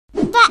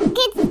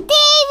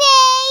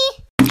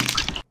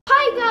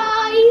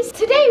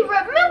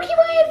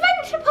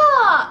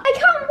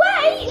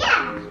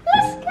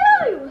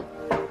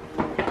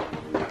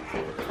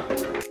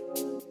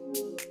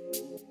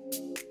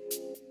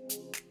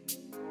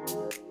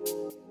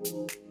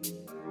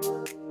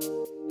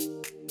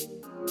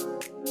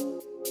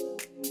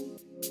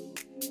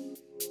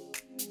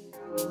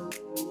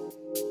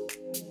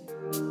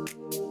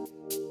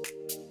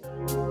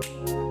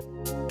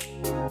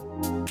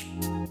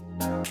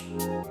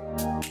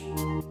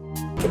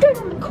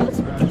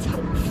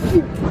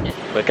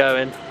We're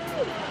going.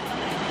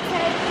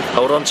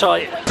 Hold on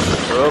tight.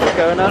 Oh, we're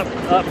going up,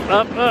 up,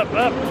 up, up,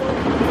 up.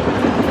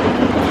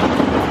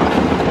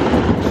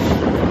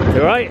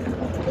 You right?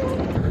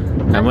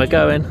 And we're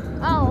going.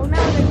 Oh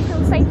no, they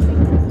feel safety.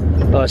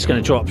 Oh, it's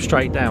going to drop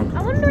straight down.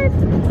 I wonder if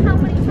how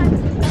many times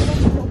it's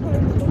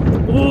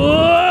Whoa!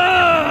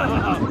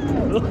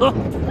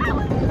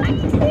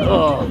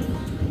 Oh.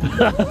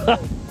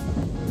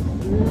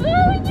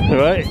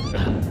 Right.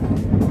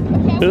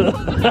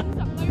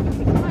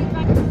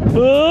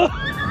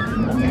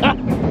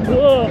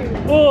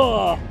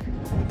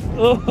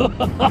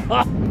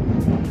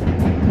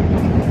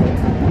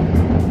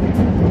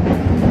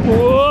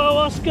 Whoa,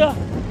 Oscar!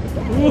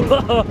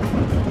 Whoa.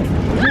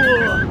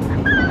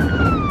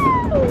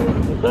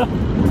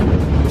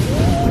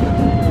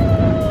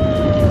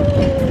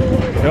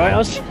 You right,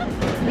 Os?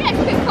 Yeah, it's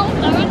a bit cold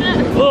though, isn't it?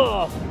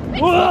 Whoa!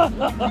 Whoa!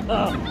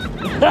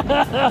 It's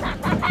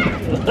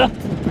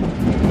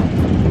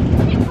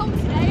a bit cold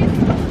today.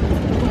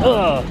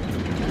 Oh.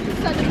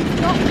 So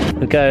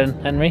We're going,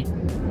 Henry.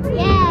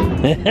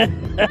 yeah.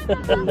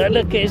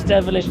 Look at his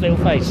devilish little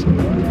face.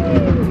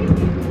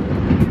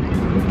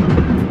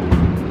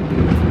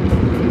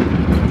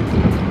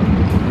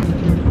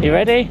 You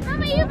ready?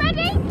 Mum, are you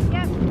ready?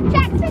 Yeah.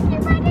 Jackson, you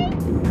ready?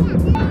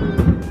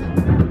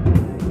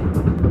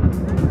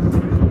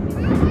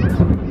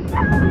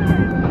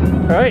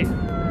 All right.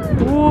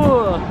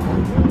 Whoa.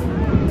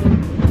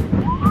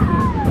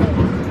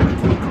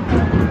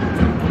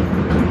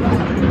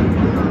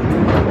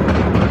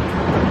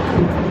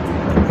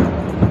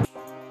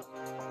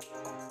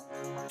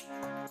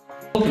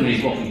 Falconry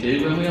is what we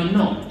do when we are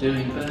not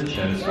doing bird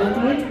shows.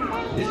 Falconry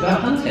is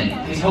about hunting.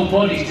 His whole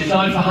body is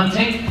designed for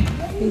hunting.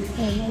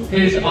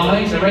 His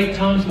eyes are 8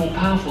 times more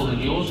powerful than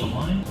yours or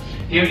mine.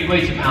 He only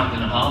weighs 1.5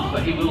 pounds,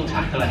 but he will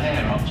tackle a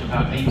hare up to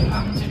about 8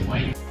 pounds in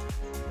weight.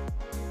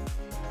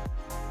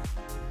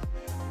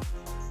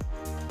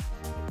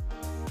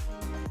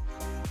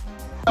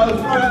 Throw it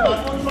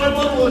back.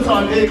 One more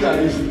time. Here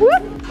goes.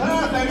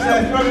 Thanks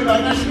there. Throw it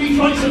back. Now should we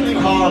try something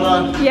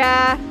harder?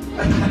 Yeah.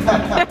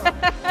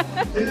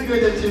 Here we go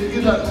then, Jim.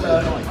 Good luck,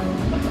 sir.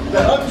 No,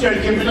 I'm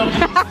joking, but not.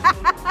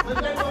 But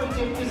don't worry,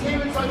 Jim, because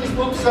here inside this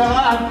box, sir,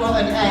 I've got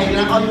an egg.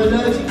 Now, are you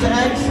allergic to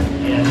eggs?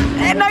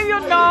 Yeah. No,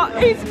 you're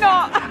not. He's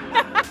not.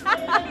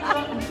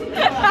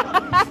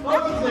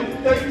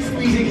 Don't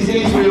squeeze it because it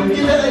is real. Give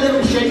it a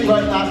little shake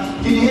like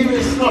that. Can you hear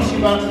it sloshing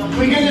about?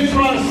 We're going to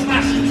try a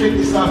smashing trick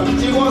this afternoon.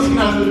 Do you know what's going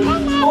to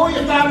happen? All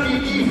your family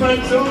and new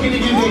friends are all going to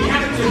give you a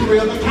character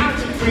reel. The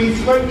character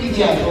freeze won't be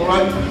yet,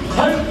 alright?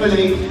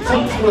 Hopefully,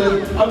 touch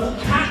wood, I will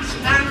catch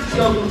and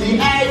juggle the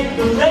egg,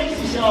 the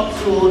razor sharp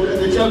sword, and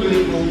the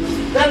juggling ball.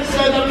 Then,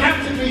 sir, the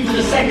character freeze for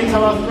the second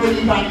time, I'll throw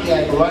you back the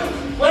egg, alright?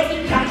 When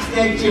you catch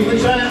the egg, Jim,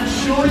 which I am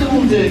sure you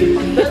will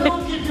do, then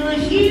I'll give you a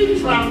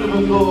huge round of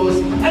applause,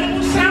 and it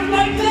will sound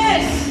like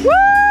this! Woo!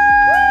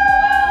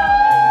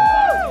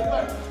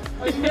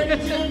 Are you ready,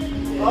 Jim?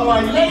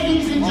 Alright,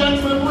 ladies and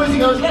gentlemen, boys and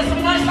girls, let's have a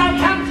nice loud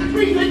count to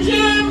 3 for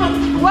Jim!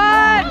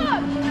 1,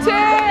 2,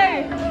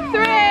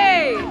 3!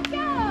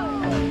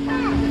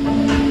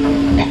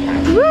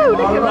 Woo,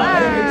 look at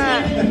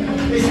that!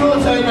 It's your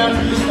turn now to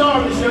be the star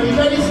of the show. You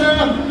ready, sir?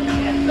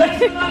 Let's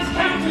have a nice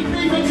count to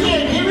 3 for Jim.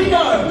 Here we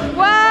go!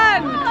 1,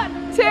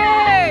 2,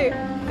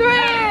 3!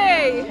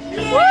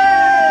 Woo!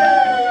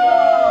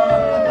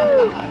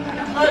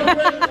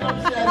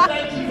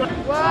 Thank you.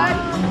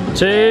 1,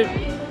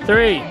 2,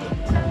 3.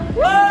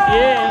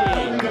 Yeah.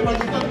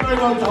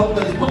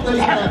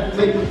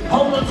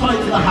 Hold on tight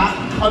to the hat.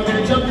 I'm going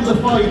to juggle the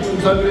 5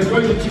 balls. I'm going to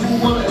throw them to you all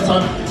one at a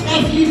time.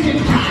 If you can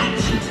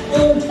catch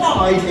all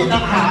 5 in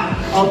that hat,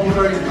 I'll be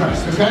very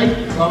impressed, okay?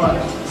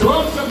 Alright. So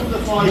I'll juggle the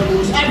 5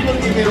 balls. Everyone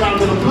give me a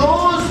round of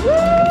applause.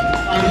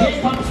 And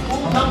here comes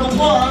ball number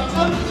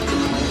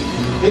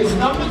 1. It's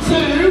number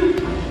 2.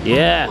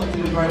 Yeah. Not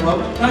doing very well.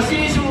 Now,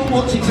 since you're all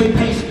watching so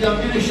patiently, I'm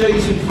going to show you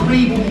some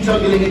 3 ball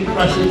juggling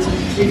impressions.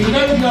 If you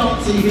know the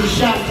answer, you can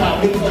shout out.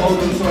 Hold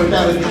on, sorry,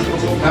 bear with me.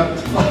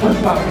 I'm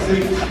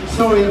embarrassing.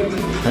 Sorry,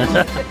 everybody.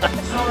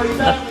 Sorry,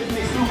 bear with me.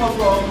 It's all gone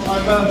wrong.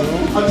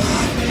 I'm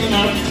spinning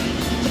out.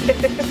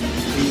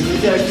 These are the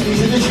jokes.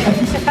 These are the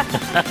jokes.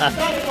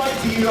 Stand it right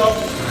to you lot.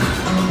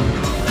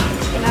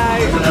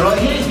 no. Right,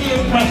 here's the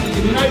impressions.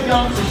 If you know the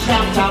answer,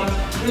 shout out.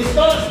 This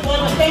first one,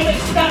 a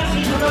famous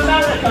statue from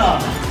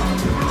America.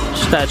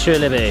 Statue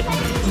of Liberty.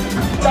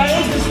 That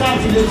is the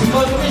statue of Liberty,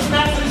 because this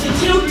statue is a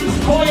children's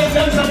toy that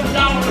goes up and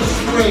down on a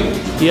string.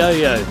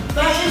 Yo-yo.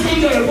 That is a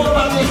yo. What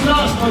about this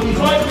last one? You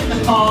drive in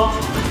the car,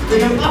 they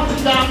go up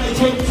and down, they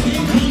take 2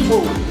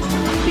 people.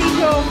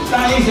 Seesaw.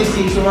 That is a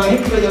seesaw, right?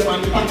 Here we go,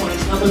 man. Back one,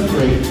 it's number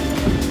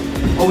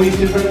 3. Always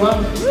doing very well.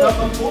 It's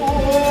number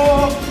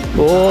 4.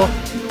 4.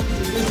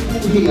 This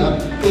ball here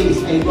is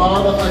a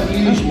rather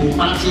unusual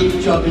magic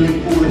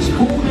juggling ball. It's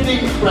called an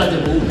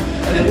incredible,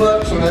 and it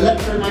works on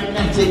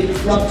electromagnetic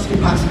flux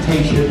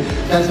capacitation.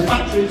 There's a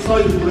battery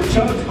inside the ball that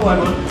charges by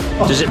one.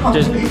 Does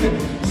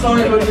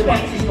Sorry, but the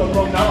battery's gone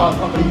wrong now. I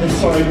can't believe this,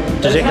 sorry.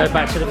 Does it go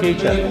back to the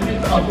future?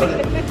 I've got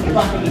it.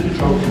 Back under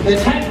control. They're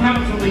 £10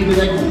 for me, but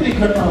they're really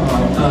good. Oh,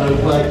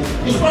 no way.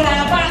 It's run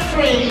out of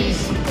batteries!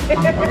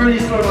 I'm really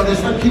sorry about this.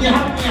 Can you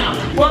help me out?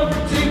 1,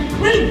 2,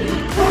 3.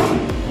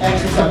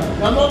 Excellent.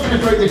 Now, I'm not going to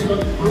break this one.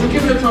 We'll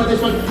give it a try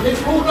this one.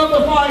 It's rule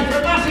number 5 for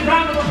a massive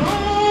round of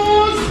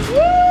applause!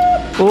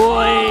 Oi!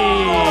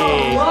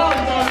 Well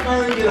done,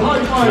 very good.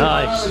 High five.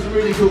 Nice. That was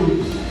really cool.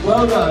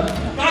 Well done.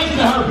 Thank you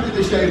for helping in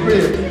this show.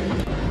 Brilliant.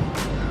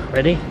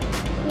 Ready?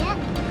 Yeah.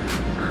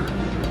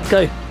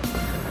 Go.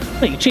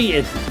 Oh, you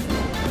cheated.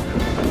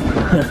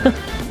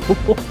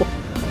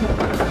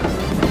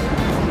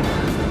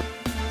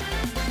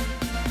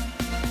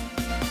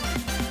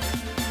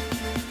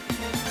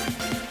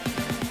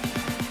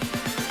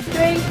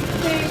 3, 2,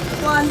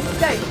 1,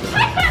 go.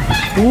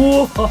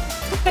 Whoa.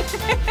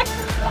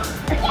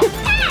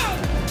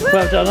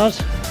 Well done, Oz.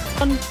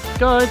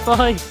 Go,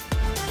 bye.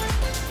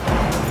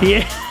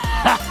 Yeah.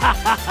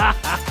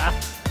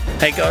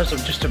 Hey guys, I'm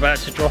just about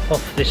to drop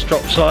off this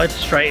drop slide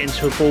straight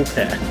into a ball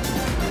pit.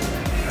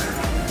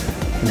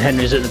 And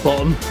Henry's at the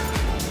bottom.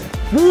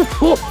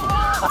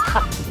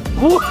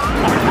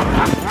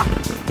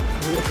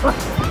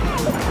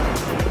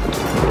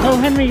 Oh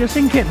Henry, you're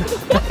sinking.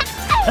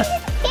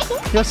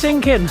 You're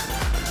sinking.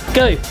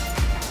 Go.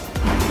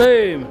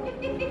 Boom.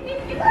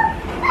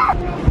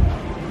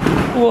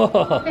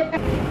 Whoa.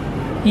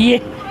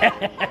 Yeah.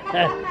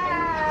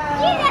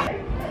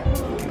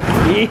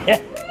 Yeah.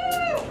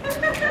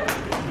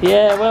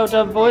 Yeah, well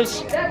done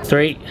boys.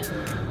 3,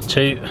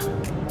 2,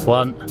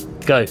 1,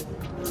 go.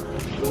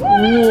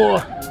 Whoa.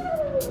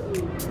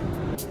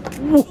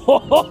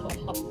 Whoa.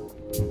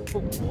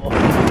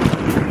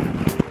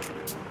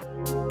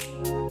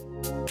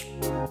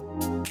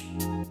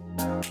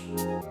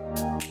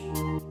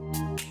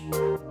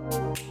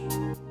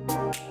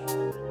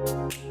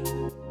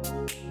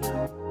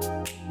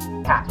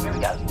 Here we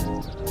go.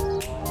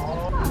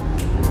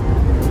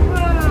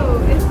 Whoa,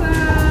 it's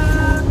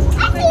I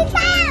see a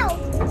cow.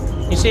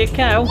 You see a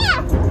cow?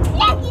 Yeah.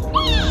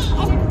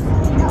 Look,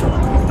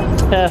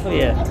 it's there. Oh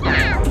yeah.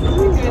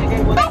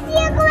 I see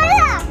a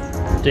gorilla.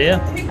 Do you?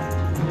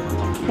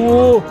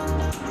 Whoa.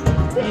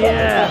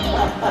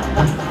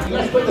 Yeah.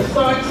 Let's put the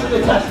science to the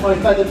test, my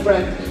feathered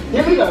friend.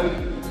 Here we go.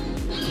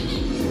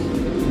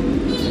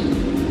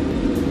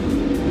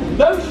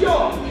 No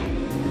shock.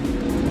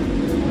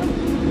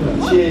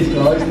 Cheers,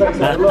 guys. Thanks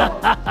a lot.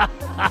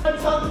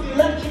 Hands up to the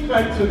electric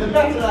fence with the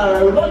metal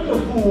arrow, like a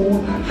fool.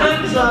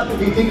 Hands up if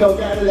you think I'll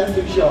get an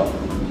electric shock.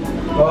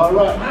 All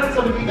right, hands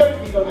up if you don't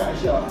think I'll get a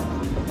shot.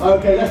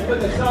 Okay, let's put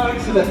the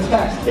science to the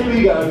test. Here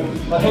we go.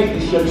 I hate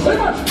this show so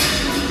much.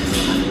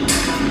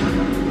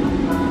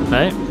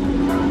 Right.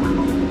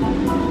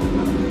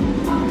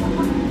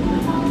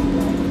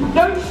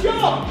 No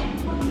shock.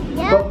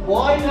 Yeah. But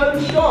why no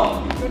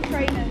shock? your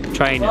trainer.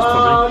 Trainers Oh,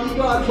 probably. you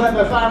got a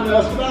clever family,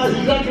 I suppose.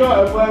 Exactly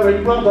right, I'm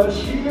wearing rubber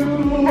shoes.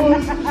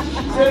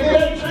 So the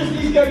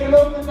electricity's going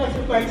along the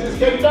metal fence, it's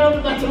going down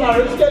the metal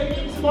arrow, it's going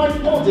into my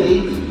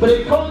body, but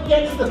it can't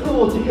get to the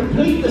floor to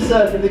complete the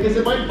circuit because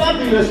of my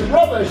fabulous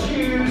rubber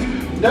shoes.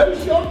 No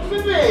shock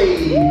for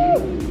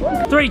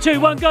me. 3, 2,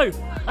 1, go.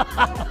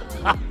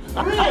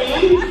 Three?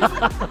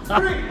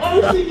 I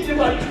was thinking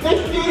about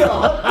 50 or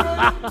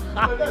 100.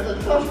 Oh, that's a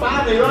tough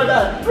family right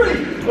there. 3.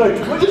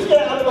 Right, we'll just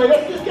get out of the way.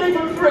 Let's just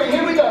go for 3.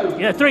 Here we go.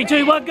 Yeah, 3,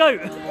 2, 1, go.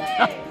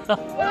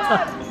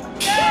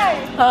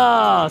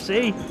 Ah,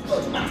 see?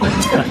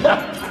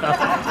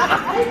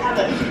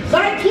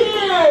 Thank you!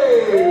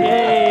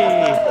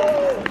 Yay.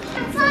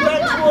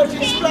 Thanks for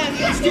watching Splat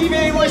TV.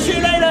 We'll see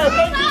you later.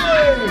 Thank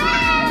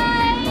you!